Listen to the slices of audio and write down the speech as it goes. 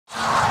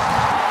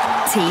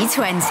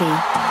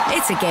T20.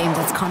 It's a game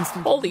that's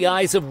constant. All the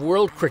eyes of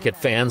world cricket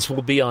fans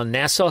will be on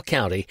Nassau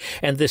County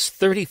and this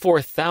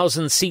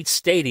 34,000-seat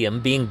stadium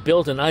being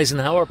built in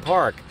Eisenhower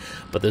Park.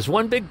 But there's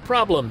one big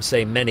problem,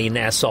 say many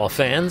Nassau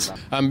fans.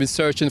 I've been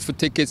searching for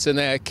tickets and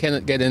I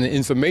cannot get any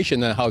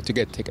information on how to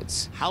get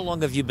tickets. How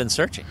long have you been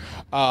searching?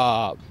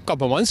 A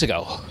couple of months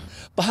ago.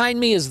 Behind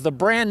me is the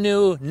brand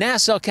new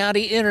Nassau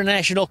County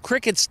International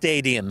Cricket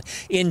Stadium.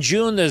 In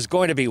June, there's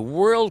going to be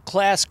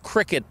world-class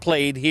cricket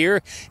played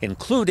here,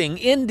 including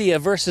India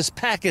versus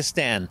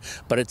Pakistan.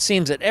 But it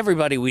seems that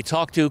everybody we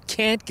talk to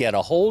can't get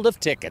a hold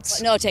of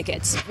tickets. No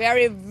tickets.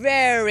 Very,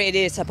 very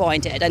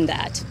disappointed in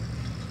that.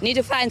 Need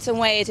to find some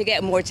way to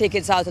get more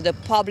tickets out to the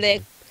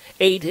public.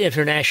 8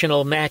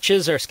 international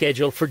matches are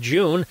scheduled for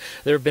June.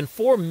 There have been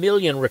 4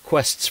 million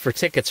requests for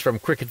tickets from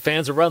cricket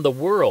fans around the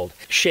world.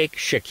 Sheikh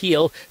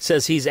Shakil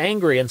says he's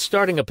angry and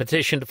starting a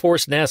petition to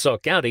force Nassau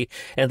County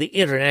and the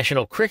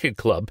International Cricket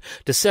Club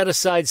to set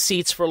aside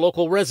seats for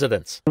local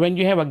residents. When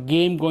you have a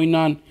game going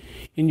on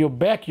in your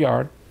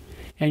backyard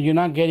and you're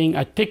not getting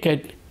a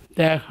ticket,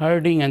 they're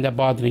hurting and they're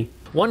bothering.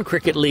 One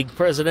cricket league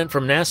president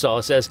from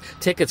Nassau says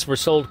tickets were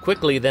sold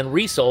quickly, then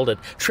resold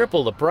at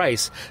triple the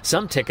price.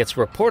 Some tickets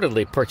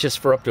reportedly purchased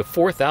for up to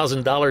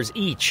 $4,000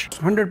 each.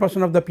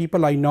 100% of the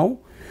people I know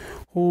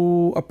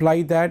who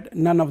apply that,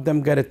 none of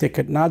them get a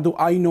ticket. Now, do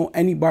I know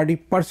anybody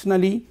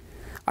personally?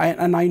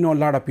 And I know a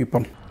lot of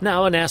people.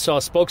 Now, a Nassau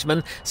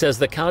spokesman says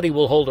the county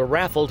will hold a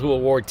raffle to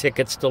award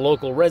tickets to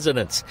local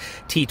residents.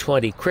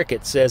 T20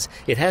 Cricket says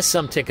it has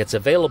some tickets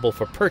available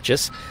for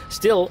purchase.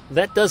 Still,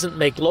 that doesn't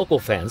make local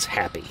fans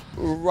happy.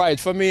 Right,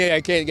 for me,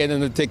 I can't get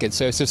any tickets,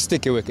 so it's a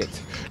sticky wicket.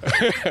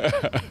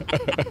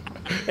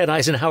 At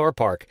Eisenhower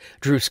Park,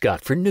 Drew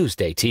Scott for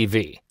Newsday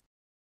TV.